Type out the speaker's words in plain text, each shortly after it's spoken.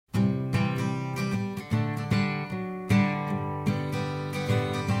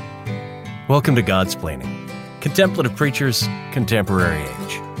Welcome to Godsplaining, Contemplative Preachers, Contemporary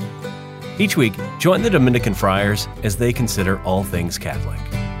Age. Each week, join the Dominican friars as they consider all things Catholic.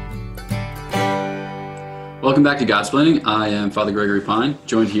 Welcome back to Godsplaining. I am Father Gregory Pine,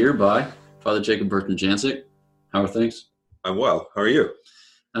 joined here by Father Jacob Bertrand-Jancic. How are things? I'm well. How are you?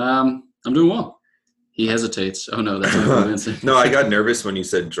 I'm doing well. He hesitates. Oh no, that's not convincing. No, I got nervous when you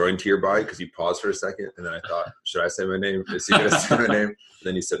said joined hereby because you paused for a second, and then I thought, should I say my name? Is he going to say my name? And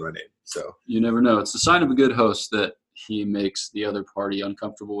then you said my name. So you never know. It's a sign of a good host that he makes the other party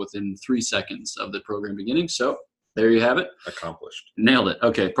uncomfortable within 3 seconds of the program beginning. So there you have it. Accomplished. Nailed it.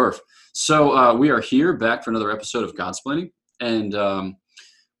 Okay, perfect. So we are here back for another episode of Godsplaining, and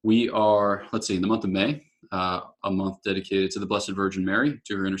we are, in the month of May, a month dedicated to the Blessed Virgin Mary,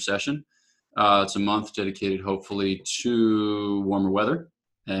 to her intercession. It's a month dedicated, hopefully, to warmer weather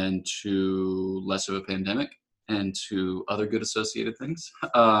and to less of a pandemic and to other good associated things.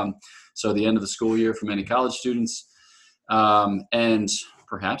 So the end of the school year for many college students, and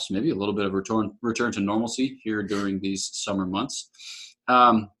perhaps maybe a little bit of return to normalcy here during these summer months.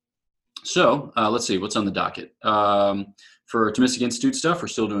 So let's see what's on the docket. For Thomistic Institute stuff, we're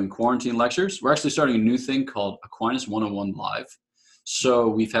still doing quarantine lectures. We're actually starting a new thing called Aquinas 101 Live. So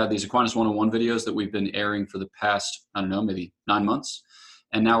we've had these Aquinas 101 videos that we've been airing for the past, maybe 9 months.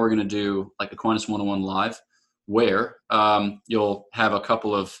 And now we're going to do like Aquinas 101 Live, where you'll have a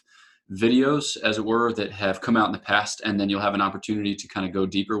couple of videos, as it were, that have come out in the past, and then you'll have an opportunity to kind of go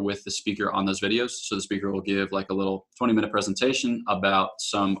deeper with the speaker on those videos. So the speaker will give like a little 20-minute presentation about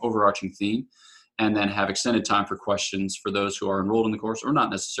some overarching theme, and then have extended time for questions for those who are enrolled in the course or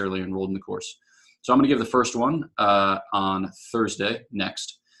not necessarily enrolled in the course. So I'm going to give the first one on Thursday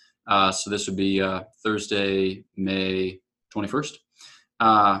next. So this would be Thursday, May 21st,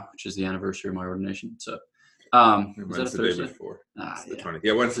 which is the anniversary of my ordination. So was that a the Thursday? day before. The 20th.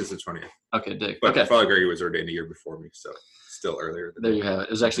 Yeah, Wednesday's the 20th. Okay, dig. But okay. Father Gregory was ordained a year before me, so still earlier. There you have it.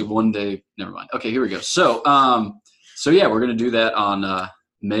 It was actually one day. Never mind. Okay, here we go. So, yeah, we're going to do that on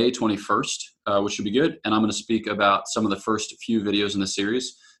May 21st, which should be good. And I'm going to speak about some of the first few videos in the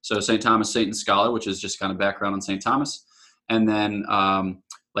series. So St. Thomas, Saint and Scholar, which is just kind of background on St. Thomas. And then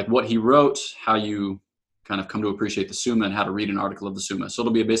like what he wrote, how you kind of come to appreciate the Summa, and how to read an article of the Summa. So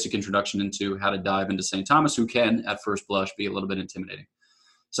it'll be a basic introduction into how to dive into St. Thomas, who can, at first blush, be a little bit intimidating.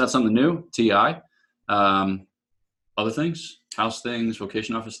 So that's something new, TI. Other things, house things,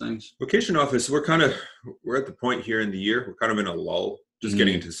 vocation office things? Vocation office, we're at the point here in the year, we're kind of in a lull, just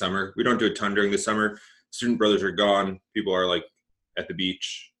getting into summer. We don't do a ton during the summer. Student brothers are gone. People are like at the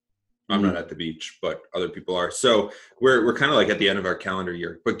beach. I'm not at the beach, but other people are. So we're kind of like at the end of our calendar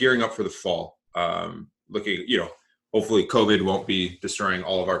year, but gearing up for the fall. Looking, hopefully COVID won't be destroying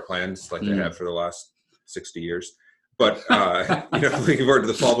all of our plans like they have for the last 60 years. But looking forward to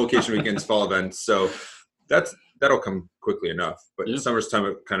the fall vocation weekends, fall events. So that'll come quickly enough. But summer's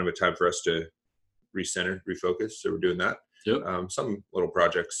kind of a time for us to recenter, refocus. So we're doing that. Yep. Some little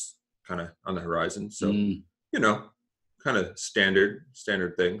projects kind of on the horizon. So kind of standard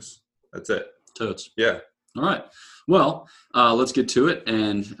things. That's it. Totes. Yeah. All right. Well, let's get to it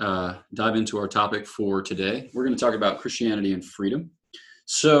and dive into our topic for today. We're going to talk about Christianity and freedom.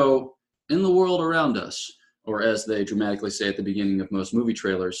 So in the world around us, or as they dramatically say at the beginning of most movie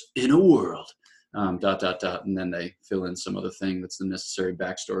trailers, in a world, ... and then they fill in some other thing that's the necessary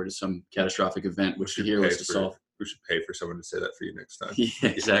backstory to some catastrophic event, which the hero is to solve. We should pay for someone to say that for you next time. Yeah,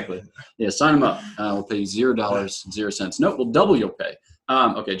 exactly. Yeah, sign them up. We'll pay you $0.00. Nope, we'll double your pay.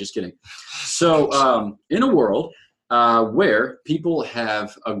 Okay, just kidding. So in a world where people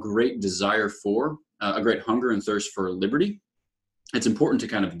have a great desire for, a great hunger and thirst for liberty, it's important to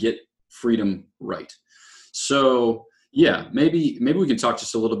kind of get freedom right. So yeah, maybe we can talk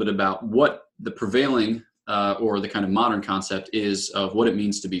just a little bit about what the prevailing or the kind of modern concept is of what it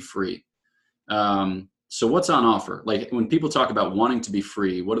means to be free. So what's on offer? Like when people talk about wanting to be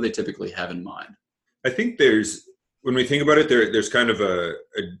free, what do they typically have in mind? I think when we think about it, there's kind of a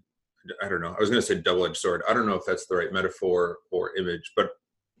I don't know, I was going to say double-edged sword. I don't know if that's the right metaphor or image, but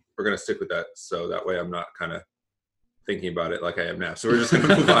we're going to stick with that. So that way I'm not kind of thinking about it like I am now. So we're just going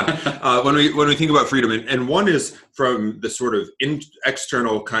to move on. When we think about freedom, and one is from the sort of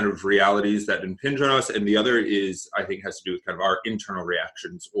external kind of realities that impinge on us, and the other is, I think, has to do with kind of our internal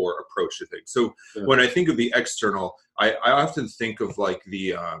reactions or approach to things. So when I think of the external, I often think of like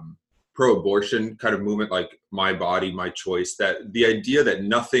the pro-abortion kind of movement, like my body, my choice, that the idea that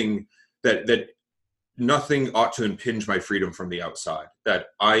nothing ought to impinge my freedom from the outside, that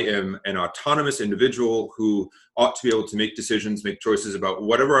I am an autonomous individual who ought to be able to make decisions, make choices about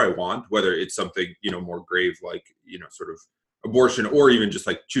whatever I want, whether it's something, more grave, like, sort of abortion, or even just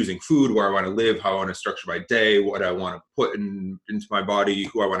like choosing food, where I want to live, how I want to structure my day, what I want to put into my body,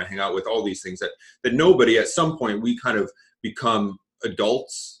 who I want to hang out with, all these things that nobody, at some point we kind of become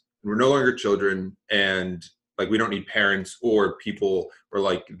adults and we're no longer children, and like we don't need parents or people or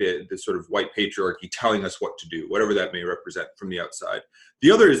like the sort of white patriarchy telling us what to do, whatever that may represent from the outside. The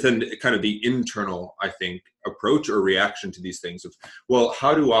other is then kind of the internal, I think, approach or reaction to these things of, well,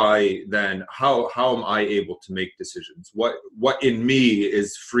 how do I then, how am I able to make decisions? What in me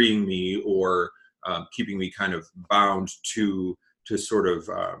is freeing me or keeping me kind of bound to sort of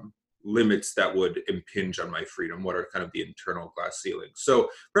limits that would impinge on my freedom? What are kind of the internal glass ceilings? So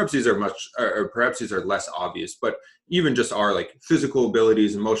perhaps these are less obvious, but even just our like physical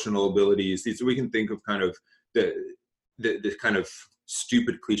abilities, emotional abilities, these, we can think of kind of the kind of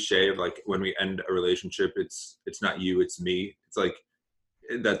stupid cliche of like, when we end a relationship, it's not you, it's me. It's like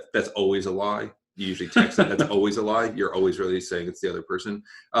that's always a lie. You usually text it, that's always a lie. You're always really saying it's the other person.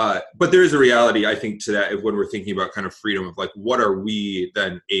 But there is a reality, I think, to that when we're thinking about kind of freedom of like, what are we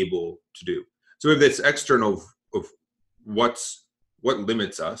then able to do? So if it's external of what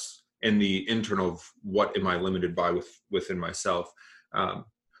limits us, and the internal of what am I limited by within myself.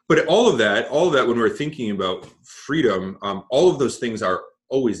 But all of that, when we're thinking about freedom, all of those things are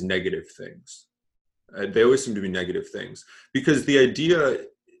always negative things. They always seem to be negative things, because the idea,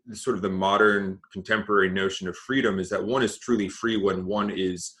 sort of the modern contemporary notion of freedom, is that one is truly free when one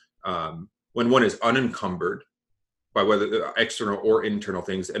is unencumbered by whether external or internal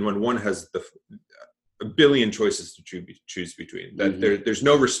things, and when one has a billion choices to choose between, that there's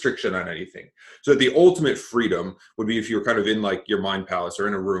no restriction on anything. So the ultimate freedom would be if you were kind of in like your mind palace or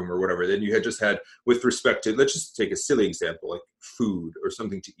in a room or whatever, then you had just had, with respect to, let's just take a silly example, like food or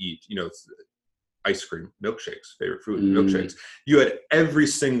something to eat, ice cream, milkshakes, favorite food, milkshakes. You had every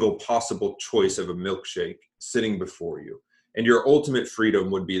single possible choice of a milkshake sitting before you. And your ultimate freedom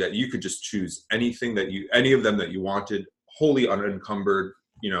would be that you could just choose any of them that you wanted, wholly unencumbered.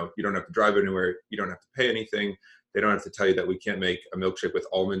 You don't have to drive anywhere. You don't have to pay anything. They don't have to tell you that we can't make a milkshake with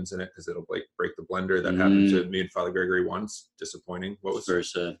almonds in it because it'll like break the blender. That happened to me and Father Gregory once. Disappointing. What was very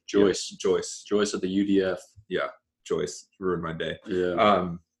sad? Joyce. Yeah, Joyce at the UDF. Yeah, Joyce ruined my day. Yeah.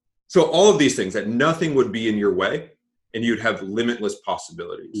 So all of these things, that nothing would be in your way, and you'd have limitless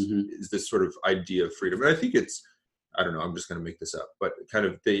possibilities. Is this sort of idea of freedom? And I think it's, I don't know, I'm just going to make this up, but kind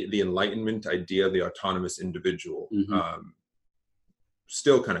of the Enlightenment idea, the autonomous individual.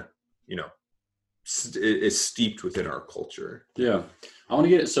 Still kind of, is steeped within our culture. Yeah. I want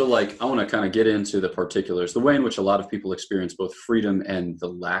to kind of get into the particulars, the way in which a lot of people experience both freedom and the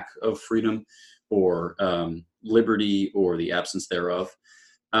lack of freedom, or liberty, or the absence thereof.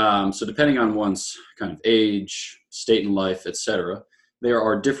 So depending on one's kind of age, state in life, etc., there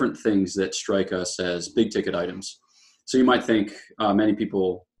are different things that strike us as big ticket items. So you might think many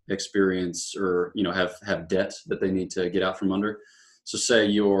people experience or, have debt that they need to get out from under. So say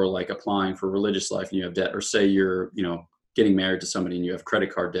you're like applying for religious life and you have debt, or say you're, getting married to somebody and you have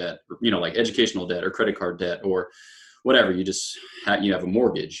credit card debt, or, like educational debt or credit card debt, or whatever. You just you have a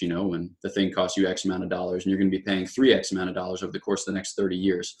mortgage, and the thing costs you X amount of dollars, and you're going to be paying 3X amount of dollars over the course of the next 30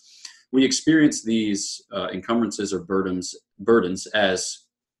 years. We experience these encumbrances or burdens as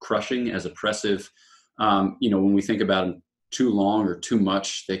crushing, as oppressive. When we think about them too long or too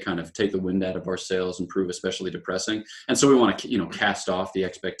much, they kind of take the wind out of our sails and prove especially depressing. And so we want to, cast off the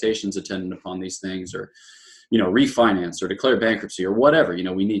expectations attendant upon these things, or, refinance or declare bankruptcy or whatever.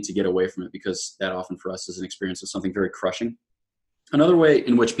 We need to get away from it, because that often for us is an experience of something very crushing. Another way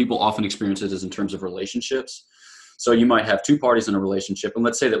in which people often experience it is in terms of relationships. So you might have two parties in a relationship, and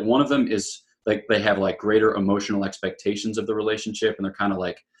let's say that one of them is like, they have like greater emotional expectations of the relationship, and they're kind of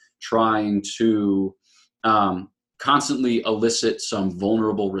like trying to constantly elicit some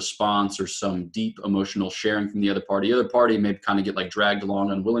vulnerable response or some deep emotional sharing from the other party. The other party may kind of get like dragged along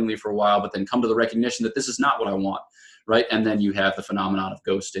unwillingly for a while, but then come to the recognition that this is not what I want, right? And then you have the phenomenon of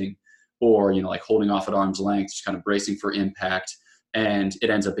ghosting, or, like holding off at arm's length, just kind of bracing for impact. And it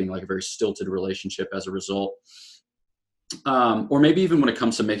ends up being like a very stilted relationship as a result. Or maybe even when it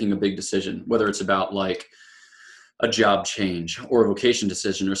comes to making a big decision, whether it's about like a job change or a vocation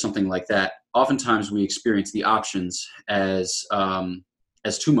decision or something like that, oftentimes we experience the options as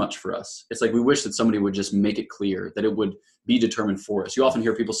too much for us. It's like we wish that somebody would just make it clear, that it would be determined for us. You often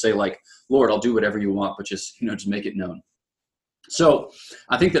hear people say like, Lord, I'll do whatever you want, but just make it known. So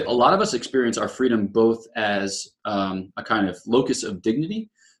I think that a lot of us experience our freedom both as a kind of locus of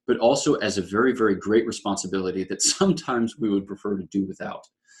dignity, but also as a very, very great responsibility that sometimes we would prefer to do without.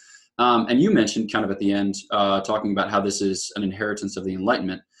 And you mentioned kind of at the end, talking about how this is an inheritance of the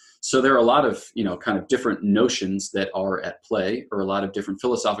Enlightenment. So there are a lot of, kind of different notions that are at play, or a lot of different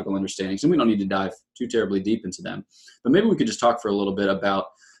philosophical understandings, and we don't need to dive too terribly deep into them. But maybe we could just talk for a little bit about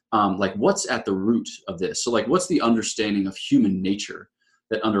like what's at the root of this. So like, what's the understanding of human nature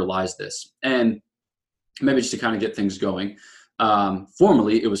that underlies this? And maybe just to kind of get things going,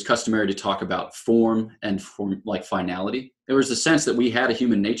 formerly it was customary to talk about form and like finality. There was a sense that we had a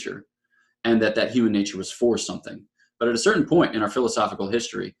human nature, and that human nature was for something. But at a certain point in our philosophical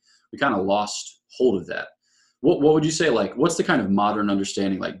history, we kind of lost hold of that. What would you say, like, what's the kind of modern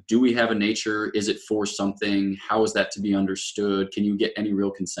understanding? Like, do we have a nature? Is it for something? How is that to be understood? Can you get any real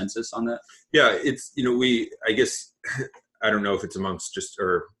consensus on that? Yeah, it's, I guess, I don't know if it's amongst just,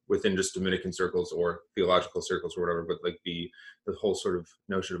 or within just Dominican circles or theological circles or whatever, but like the whole sort of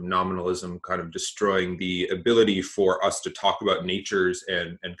notion of nominalism kind of destroying the ability for us to talk about natures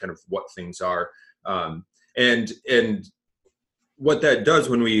and kind of what things are. And what that does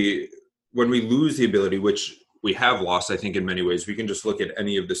when we lose the ability, which we have lost, I think in many ways, we can just look at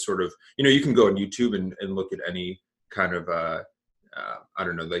any of this sort of, you can go on YouTube and look at any kind of, I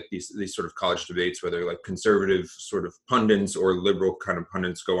don't know, like these sort of college debates, whether like conservative sort of pundits or liberal kind of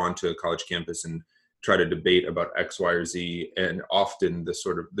pundits go onto a college campus and try to debate about X, Y, or Z. And often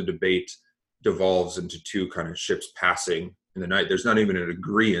the debate devolves into two kind of ships passing in the night. There's not even an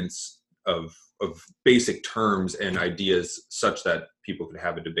agreement of basic terms and ideas such that people could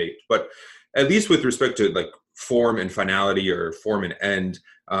have a debate. But at least with respect to like form and finality, or form and end,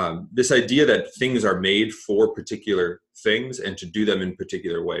 this idea that things are made for particular things and to do them in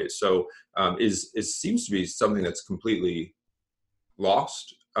particular ways. So seems to be something that's completely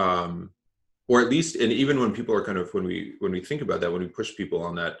lost, or at least, and even when people are kind of, when we think about that, when we push people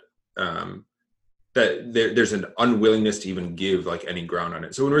on that, that there's an unwillingness to even give like any ground on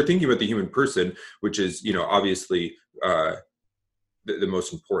it. So when we're thinking about the human person, which is, obviously the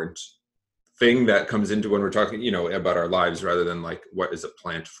most important thing that comes into when we're talking, about our lives, rather than like, what is a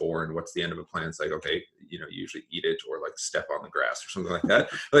plant for and what's the end of a plant? It's like, okay, you usually eat it or like step on the grass or something like that.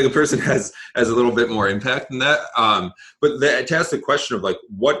 Like a person has a little bit more impact than that. But to ask the question of like,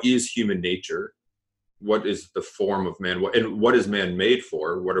 what is human nature? What is the form of man? What is man made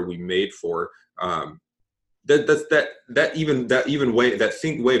for? What are we made for? Way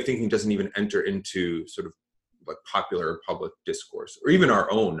of thinking doesn't even enter into sort of like popular or public discourse, or even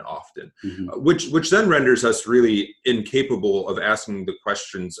our own often, which then renders us really incapable of asking the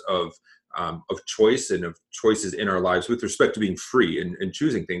questions of choice and of choices in our lives with respect to being free and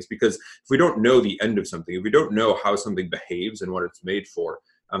choosing things. Because if we don't know the end of something, if we don't know how something behaves and what it's made for,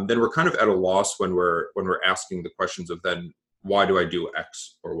 then we're kind of at a loss when we're asking the questions of then, why do I do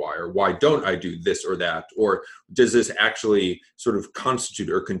X or Y, or why don't I do this or that? Or does this actually sort of constitute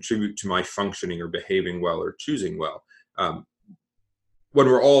or contribute to my functioning or behaving well or choosing well? When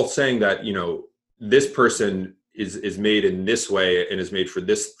we're all saying that, this person is made in this way and is made for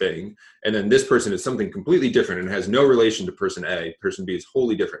this thing, and then this person is something completely different and has no relation to person A, person B is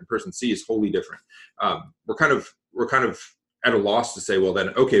wholly different, person C is wholly different. We're kind of at a loss to say, well then,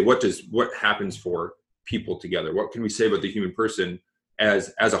 okay, what happens for people together? What can we say about the human person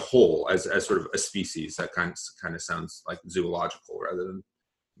as a whole, as sort of a species? That kind of sounds like zoological rather than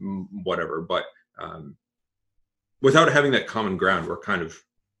whatever. But without having that common ground, we're kind of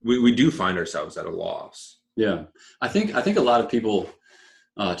we do find ourselves at a loss. Yeah, I think a lot of people,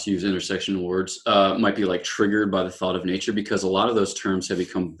 to use intersectional words, might be like triggered by the thought of nature, because a lot of those terms have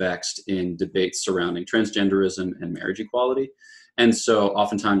become vexed in debates surrounding transgenderism and marriage equality. And so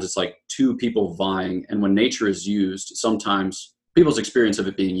oftentimes it's like two people vying. And when nature is used, sometimes people's experience of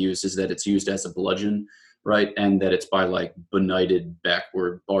it being used is that it's used as a bludgeon, right? And that it's by like benighted,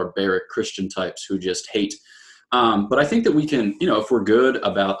 backward, barbaric Christian types who just hate. But I think that we can, if we're good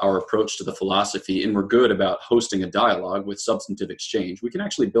about our approach to the philosophy, and we're good about hosting a dialogue with substantive exchange, we can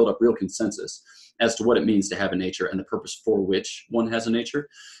actually build up real consensus as to what it means to have a nature and the purpose for which one has a nature.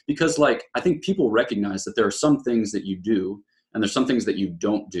 Because like, I think people recognize that there are some things that you do and there's some things that you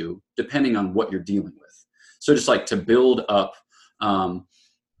don't do depending on what you're dealing with. So just like to build up a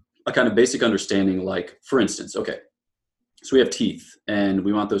kind of basic understanding, like for instance, okay, so we have teeth and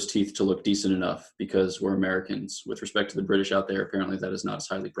we want those teeth to look decent enough because we're Americans. With respect to the British out there, apparently that is not as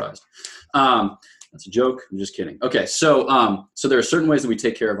highly prized. That's a joke. I'm just kidding. Okay, so there are certain ways that we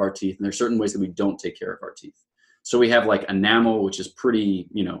take care of our teeth, and there are certain ways that we don't take care of our teeth. So we have like enamel, which is pretty,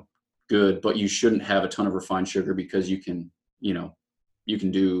 good, but you shouldn't have a ton of refined sugar because you can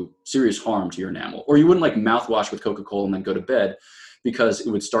do serious harm to your enamel. Or you wouldn't like mouthwash with Coca-Cola and then go to bed because it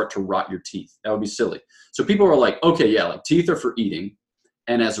would start to rot your teeth. That would be silly. So people are like, okay, yeah, like teeth are for eating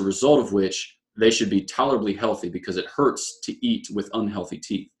and as a result of which they should be tolerably healthy because it hurts to eat with unhealthy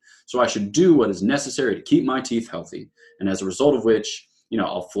teeth. So I should do what is necessary to keep my teeth healthy. And as a result of which,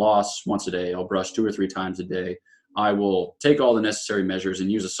 I'll floss once a day. I'll brush 2 or 3 times a day. I will take all the necessary measures and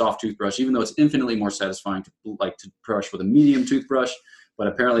use a soft toothbrush, even though it's infinitely more satisfying to brush with a medium toothbrush. But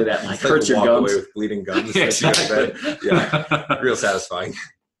apparently that hurts your gums. Away with bleeding gums. Yeah, exactly. Yeah, real satisfying.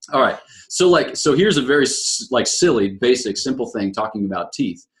 All right. So here's a very silly, basic, simple thing talking about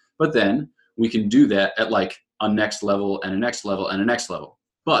teeth. But then we can do that at a next level and a next level and a next level.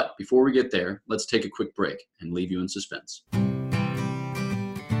 But before we get there, let's take a quick break and leave you in suspense.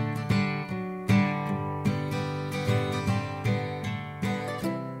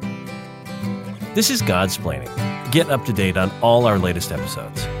 This is Godsplaining. Get up to date on all our latest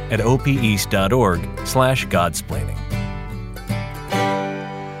episodes at opeast.org/Godsplaining.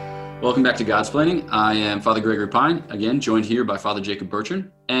 Welcome back to Godsplaining. I am Father Gregory Pine, again, joined here by Father Jacob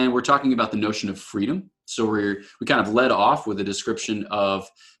Bertrand, and we're talking about the notion of freedom. So we kind of led off with a description of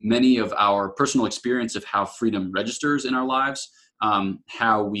many of our personal experience of how freedom registers in our lives,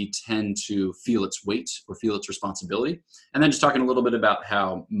 how we tend to feel its weight or feel its responsibility, and then just talking a little bit about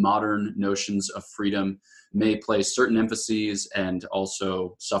how modern notions of freedom may place certain emphases and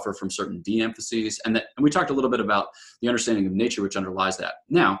also suffer from certain de-emphases. And we talked a little bit about the understanding of nature which underlies that.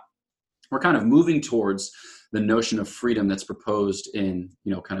 Now, we're kind of moving towards the notion of freedom that's proposed in,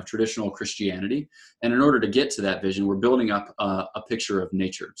 kind of traditional Christianity. And in order to get to that vision, we're building up a picture of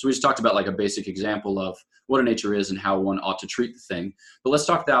nature. So we just talked about a basic example of what a nature is and how one ought to treat the thing. But let's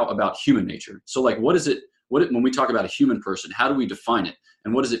talk now about human nature. So what is it, when we talk about a human person, how do we define it?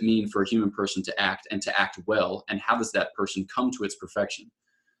 And what does it mean for a human person to act and to act well? And how does that person come to its perfection?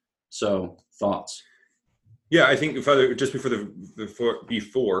 So thoughts? Yeah, I think Father, just before the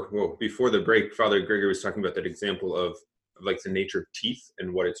break, Father Gregory was talking about that example of the nature of teeth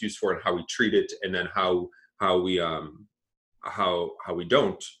and what it's used for and how we treat it, and then how we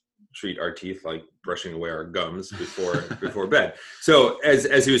don't treat our teeth, like brushing away our gums before bed. So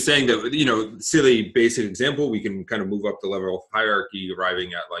as he was saying that, silly basic example, we can kind of move up the level of hierarchy,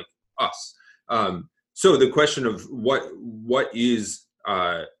 arriving at us. So the question of what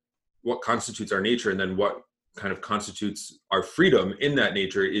constitutes our nature, and then what kind of constitutes our freedom in that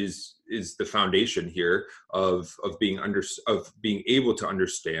nature is the foundation here of being able to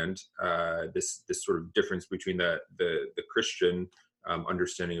understand this sort of difference between the Christian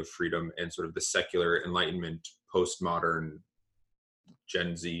understanding of freedom and sort of the secular Enlightenment, postmodern,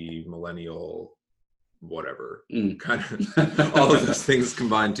 Gen Z, millennial, whatever kind of all of those things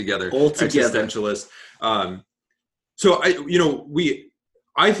combined together. Existentialist. So I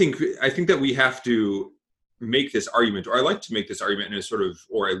think that we have to make this argument, or I like to make this argument in a sort of,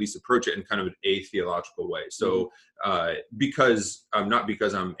 or at least approach it in kind of an atheological way. So because not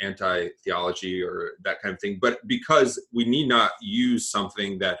because I'm anti-theology or that kind of thing, but because we need not use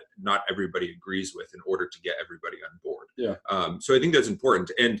something that not everybody agrees with in order to get everybody on board. Yeah. So I think that's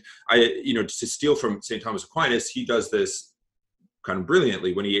important. And to steal from St. Thomas Aquinas, he does this kind of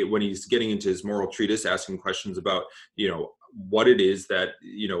brilliantly when he's getting into his moral treatise, asking questions about, what it is that,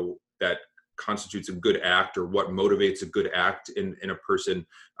 that constitutes a good act, or what motivates a good act in a person.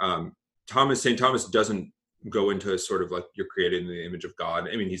 St. Thomas doesn't go into sort of you're created in the image of God.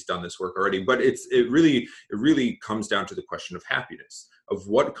 I mean, he's done this work already, but it really comes down to the question of happiness, of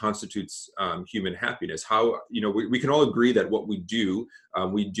what constitutes human happiness. How, we can all agree that what we do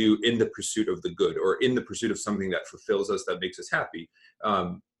in the pursuit of the good, or in the pursuit of something that fulfills us, that makes us happy.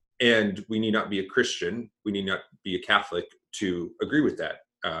 And we need not be a Christian, we need not be a Catholic to agree with that.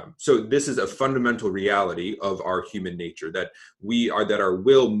 So this is a fundamental reality of our human nature, that our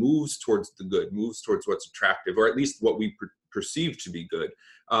will moves towards the good, moves towards what's attractive, or at least what we perceive to be good.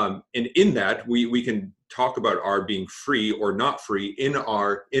 And in that, we can talk about our being free or not free in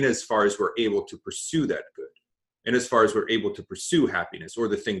as far as we're able to pursue that good, and as far as we're able to pursue happiness, or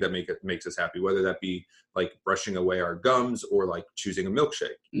the thing that makes us happy, whether that be brushing away our gums, or choosing a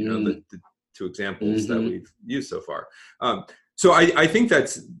milkshake. The two examples that we've used so far. So I think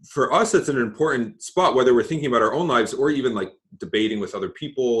that's, for us, that's an important spot, whether we're thinking about our own lives, or even debating with other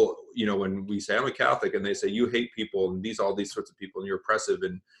people. When we say, I'm a Catholic, and they say, you hate people, and all these sorts of people, and you're oppressive,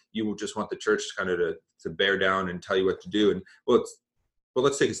 and you just want the church kind of to bear down and tell you what to do. And let's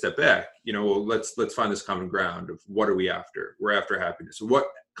take a step back. Let's find this common ground of, what are we after? We're after happiness. So what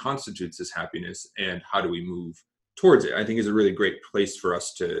constitutes this happiness, and how do we move towards it? I think is a really great place for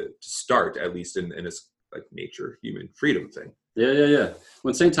us to start, at least in this nature, human freedom thing. Yeah.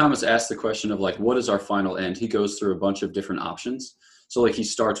 When St. Thomas asks the question of what is our final end, he goes through a bunch of different options. So he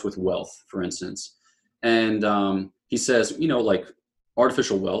starts with wealth, for instance. And he says,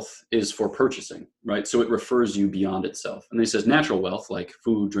 artificial wealth is for purchasing, right? So it refers you beyond itself. And then he says natural wealth, like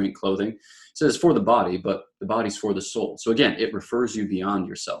food, drink, clothing, says for the body, but the body's for the soul. So again, it refers you beyond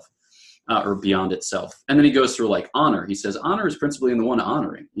yourself. Or beyond itself. And then he goes through like honor. He says honor is principally in the one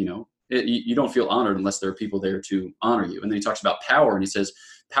honoring, you don't feel honored unless there are people there to honor you. And then he talks about power, and he says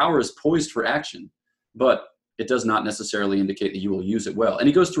power is poised for action, but it does not necessarily indicate that you will use it well. And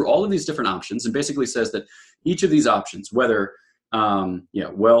he goes through all of these different options and basically says that each of these options, whether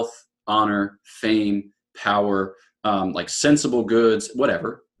wealth, honor, fame, power, like sensible goods,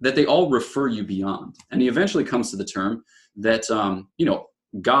 whatever, that they all refer you beyond. And he eventually comes to the term that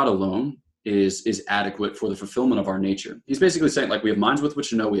God alone is adequate for the fulfillment of our nature. He's basically saying, like, we have minds with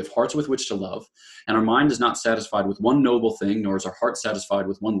which to know, we have hearts with which to love, and our mind is not satisfied with one noble thing, nor is our heart satisfied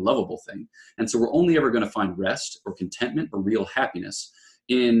with one lovable thing. And so we're only ever going to find rest or contentment or real happiness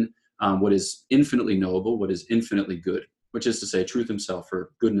in what is infinitely knowable, what is infinitely good, which is to say truth himself or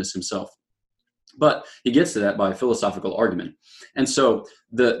goodness himself. But he gets to that by a philosophical argument. And so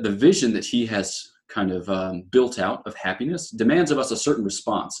the vision that he has kind of built out of happiness demands of us a certain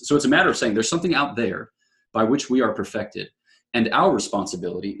response. So it's a matter of saying there's something out there by which we are perfected, and our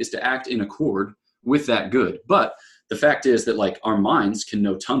responsibility is to act in accord with that good. But the fact is that, like, our minds can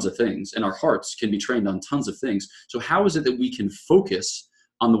know tons of things and our hearts can be trained on tons of things. So how is it that we can focus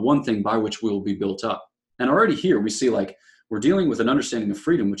on the one thing by which we will be built up? And already here we see, like, we're dealing with an understanding of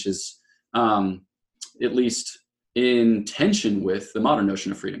freedom which is at least in tension with the modern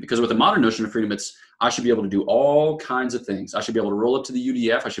notion of freedom. Because with the modern notion of freedom, it's I should be able to do all kinds of things. I should be able to roll up to the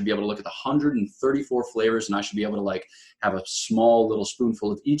UDF. I should be able to look at the 134 flavors, and I should be able to, like, have a small little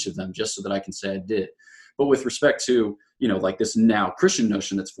spoonful of each of them just so that I can say I did. But with respect to, like this now Christian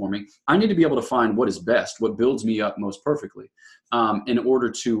notion that's forming, I need to be able to find what is best, what builds me up most perfectly, in order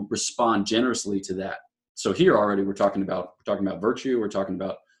to respond generously to that. So here already we're talking about virtue. We're talking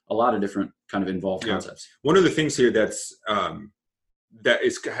about a lot of different kind of involved concepts. One of the things here that's that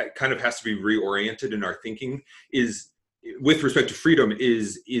is kind of has to be reoriented in our thinking is with respect to freedom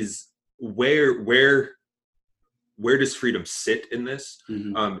is where does freedom sit in this?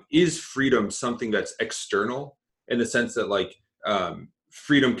 Mm-hmm. Is freedom something that's external in the sense that, like,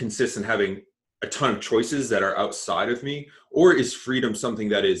 freedom consists in having a ton of choices that are outside of me, or is freedom something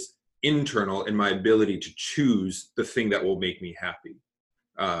that is internal in my ability to choose the thing that will make me happy?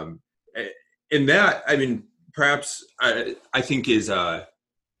 And that, I mean, perhaps I think is an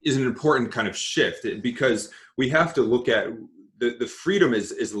important kind of shift, because we have to look at the freedom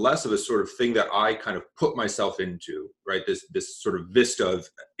is less of a sort of thing that I kind of put myself into, right? This sort of vista of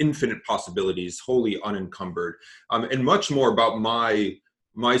infinite possibilities, wholly unencumbered, and much more about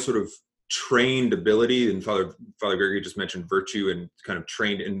my sort of trained ability. And Father Gregory just mentioned virtue, and kind of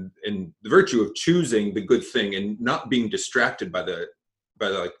trained in the virtue of choosing the good thing and not being distracted by the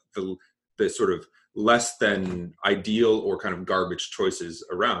sort of less than ideal or kind of garbage choices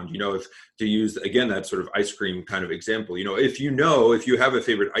around. If to use again that sort of ice cream kind of example, if you have a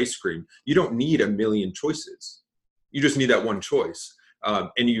favorite ice cream, you don't need a million choices. You just need that one choice.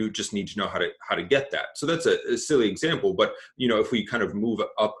 And you just need to know how to get that. So that's a silly example, but if we kind of move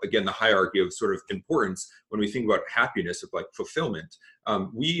up again the hierarchy of sort of importance, when we think about happiness, of like fulfillment,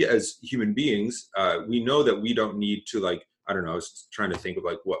 we as human beings, we know that we don't need to, like, I don't know, I was trying to think of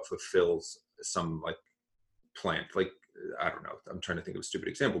like what fulfills some like plant, like, I don't know, I'm trying to think of a stupid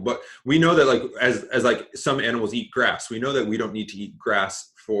example, but we know that, like, as like some animals eat grass, we know that we don't need to eat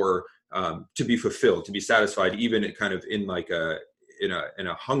grass for to be fulfilled, to be satisfied, even kind of in like in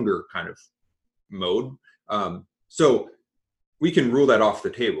a hunger kind of mode. So we can rule that off the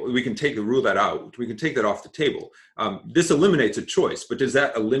table. We can rule that out. We can take that off the table. This eliminates a choice, but does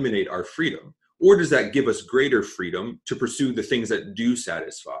that eliminate our freedom? Or does that give us greater freedom to pursue the things that do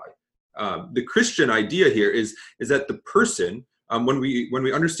satisfy? The Christian idea here is that the person, when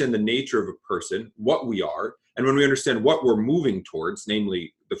we understand the nature of a person, what we are, and when we understand what we're moving towards,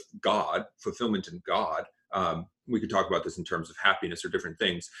 namely the God, fulfillment in God, we could talk about this in terms of happiness or different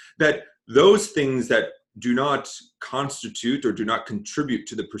things, that those things that do not constitute or do not contribute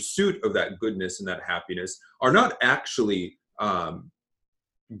to the pursuit of that goodness and that happiness are not actually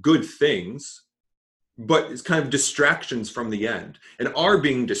good things, but it's kind of distractions from the end. And our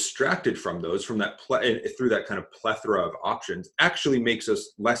being distracted from those, from that through that kind of plethora of options, actually makes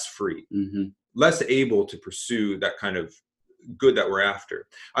us less free, less able to pursue that kind of good that we're after.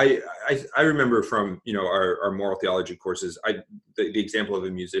 I remember from our moral theology courses, the example of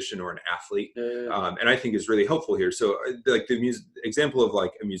a musician or an athlete, and I think is really helpful here. So like the example of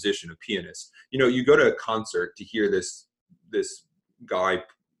like a musician, a pianist. You go to a concert to hear this guy,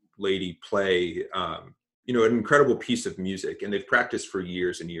 lady play an incredible piece of music, and they've practiced for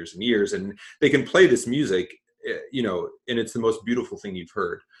years and years and years, and they can play this music, and it's the most beautiful thing you've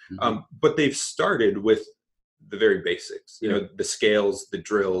heard. Mm-hmm. But they've started with the very basics, the scales, the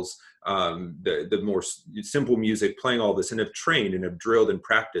drills, the more simple music, playing all this, and have trained and have drilled and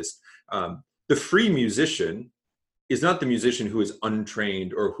practiced. The free musician is not the musician who is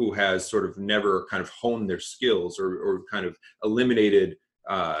untrained or who has sort of never kind of honed their skills or kind of eliminated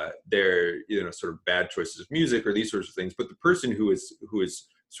their sort of bad choices of music or these sorts of things, but the person who is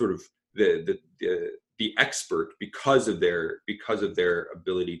sort of the expert because of their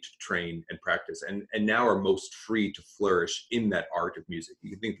ability to train and practice, and now are most free to flourish in that art of music.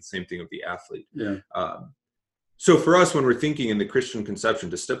 You can think the same thing of the athlete. Yeah. So for us, when we're thinking in the Christian conception,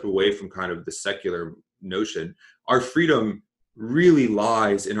 to step away from kind of the secular notion, our freedom really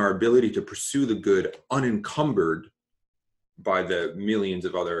lies in our ability to pursue the good unencumbered by the millions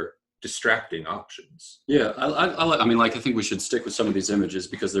of other distracting options. Yeah, I think we should stick with some of these images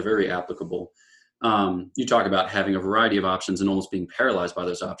because they're very applicable. You talk about having a variety of options and almost being paralyzed by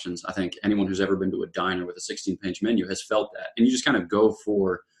those options. I think anyone who's ever been to a diner with a 16-page menu has felt that. And you just kind of go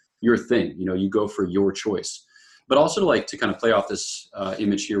for your thing, you go for your choice. But also to kind of play off this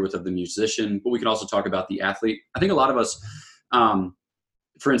image here of the musician, but we can also talk about the athlete. I think a lot of us,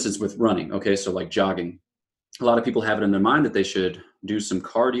 for instance, with running, okay, so like jogging, a lot of people have it in their mind that they should do some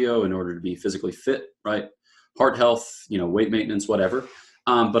cardio in order to be physically fit, right? Heart health, weight maintenance, whatever.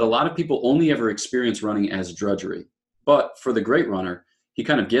 But a lot of people only ever experience running as drudgery. But for the great runner, he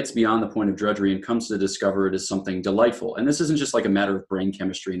kind of gets beyond the point of drudgery and comes to discover it as something delightful. And this isn't just like a matter of brain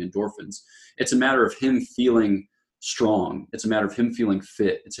chemistry and endorphins. It's a matter of him feeling strong. It's a matter of him feeling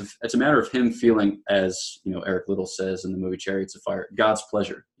fit. It's a matter of him feeling, as Eric Liddell says in the movie Chariots of Fire, God's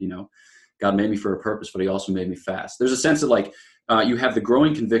pleasure. God made me for a purpose, but he also made me fast. There's a sense that you have the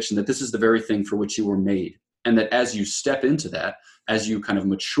growing conviction that this is the very thing for which you were made. And that as you step into that, as you kind of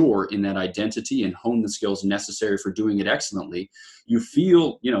mature in that identity and hone the skills necessary for doing it excellently, you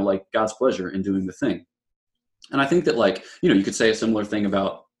feel, like God's pleasure in doing the thing. And I think that you could say a similar thing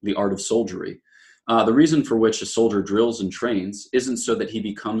about the art of soldiery. The reason for which a soldier drills and trains isn't so that he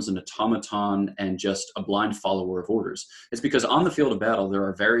becomes an automaton and just a blind follower of orders. It's because on the field of battle, there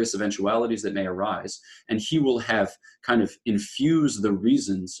are various eventualities that may arise, and he will have kind of infused the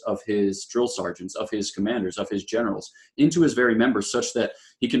reasons of his drill sergeants, of his commanders, of his generals into his very members, such that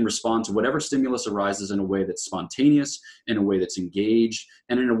he can respond to whatever stimulus arises in a way that's spontaneous, in a way that's engaged,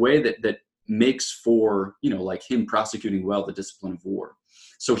 and in a way that makes for, him prosecuting well the discipline of war.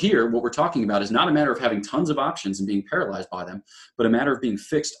 So here, what we're talking about is not a matter of having tons of options and being paralyzed by them, but a matter of being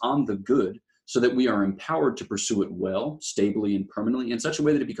fixed on the good so that we are empowered to pursue it well, stably, and permanently in such a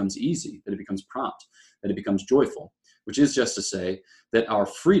way that it becomes easy, that it becomes prompt, that it becomes joyful, which is just to say that our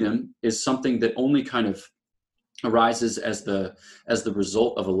freedom is something that only kind of arises as the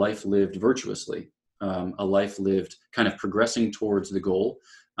result of a life lived virtuously, a life lived kind of progressing towards the goal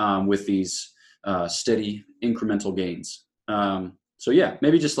with these steady incremental gains. So yeah,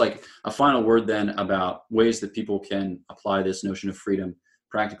 maybe just like a final word then about ways that people can apply this notion of freedom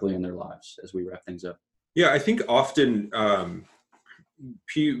practically in their lives as we wrap things up. Yeah, I think often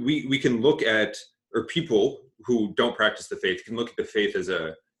we can look at, or people who don't practice the faith can look at the faith as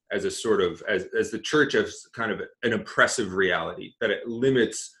a sort of, as the church as kind of an oppressive reality, that it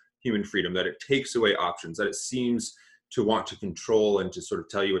limits human freedom, that it takes away options, that it seems to want to control and to sort of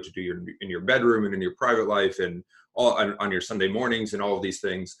tell you what to do in your bedroom and in your private life and all on your Sunday mornings and all of these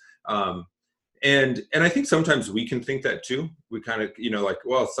things. And I think sometimes we can think that too. We kind of,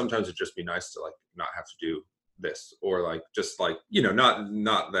 well, sometimes it'd just be nice to not have to do this, or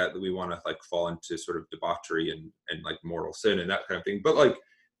not that we want to fall into sort of debauchery and mortal sin and that kind of thing. But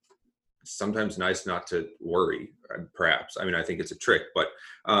it's sometimes nice not to worry, perhaps. I mean, I think it's a trick, but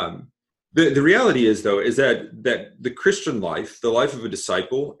the reality is, though, is that the Christian life, the life of a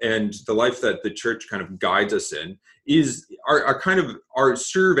disciple, and the life that the church kind of guides us in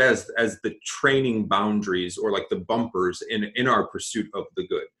serve as the training boundaries, or the bumpers in our pursuit of the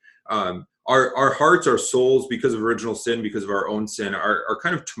good. Our hearts, our souls, because of original sin, because of our own sin, are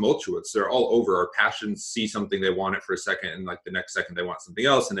kind of tumultuous. They're all over. Our passions see something, they want it for a second, and the next second they want something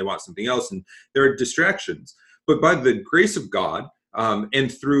else, and they want something else, and there are distractions. But by the grace of God, and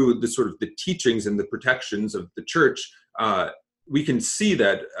through the sort of the teachings and the protections of the church, we can see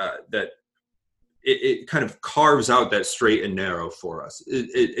that it kind of carves out that straight and narrow for us.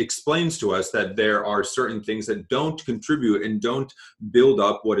 It explains to us that there are certain things that don't contribute and don't build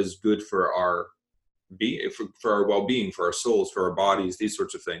up what is good for our well-being, for our souls, for our bodies, these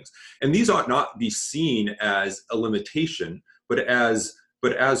sorts of things. And these ought not be seen as a limitation, but as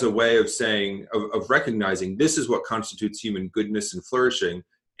but as a way of saying, of recognizing this is what constitutes human goodness and flourishing.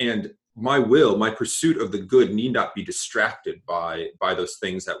 And my pursuit of the good need not be distracted by those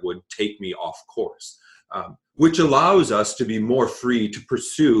things that would take me off course, which allows us to be more free to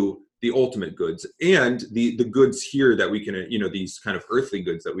pursue the ultimate goods and the goods here that we can, these kind of earthly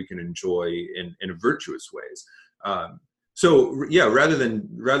goods that we can enjoy in virtuous ways. So yeah, rather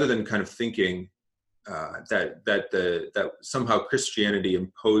than kind of thinking that somehow Christianity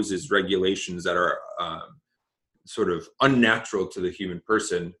imposes regulations that are sort of unnatural to the human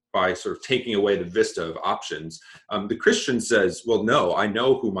person by sort of taking away the vista of options. The Christian says, well, no, I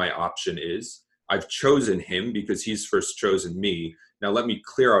know who my option is. I've chosen him because he's first chosen me. Now let me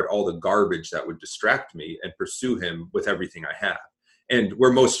clear out all the garbage that would distract me and pursue him with everything I have. And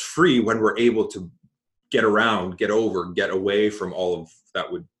we're most free when we're able to get around, get away from all of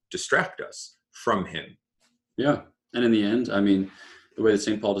that would distract us from him. Yeah. And in the end, I mean, the way that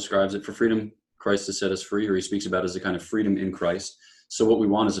St. Paul describes it, for freedom, Christ has set us free, or he speaks about it as a kind of freedom in Christ. So what we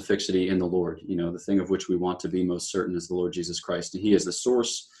want is a fixity in the Lord. The thing of which we want to be most certain is the Lord Jesus Christ. And he is the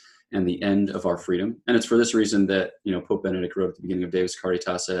source and the end of our freedom. And it's for this reason that, Pope Benedict wrote at the beginning of Deus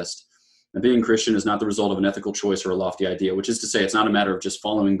Caritas Est, and being Christian is not the result of an ethical choice or a lofty idea, which is to say it's not a matter of just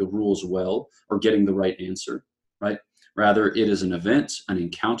following the rules well or getting the right answer, right? Rather, it is an event, an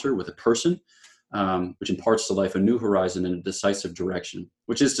encounter with a person, which imparts to life a new horizon and a decisive direction,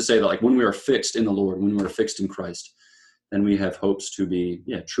 which is to say that like when we are fixed in the Lord, when we are fixed in Christ, then we have hopes to be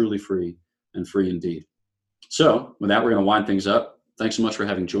truly free and free indeed. So with that, we're going to wind things up. Thanks so much for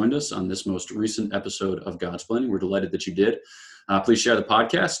having joined us on this most recent episode of Godsplaining. We're delighted that you did. Please share the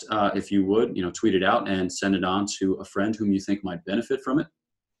podcast if you would, tweet it out and send it on to a friend whom you think might benefit from it.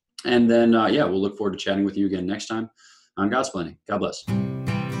 And then, we'll look forward to chatting with you again next time on Godsplaining. God bless.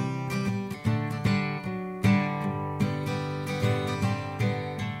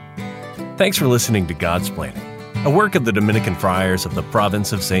 Thanks for listening to Godsplaining, a work of the Dominican Friars of the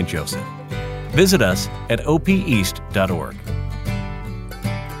Province of St. Joseph. Visit us at opeast.org.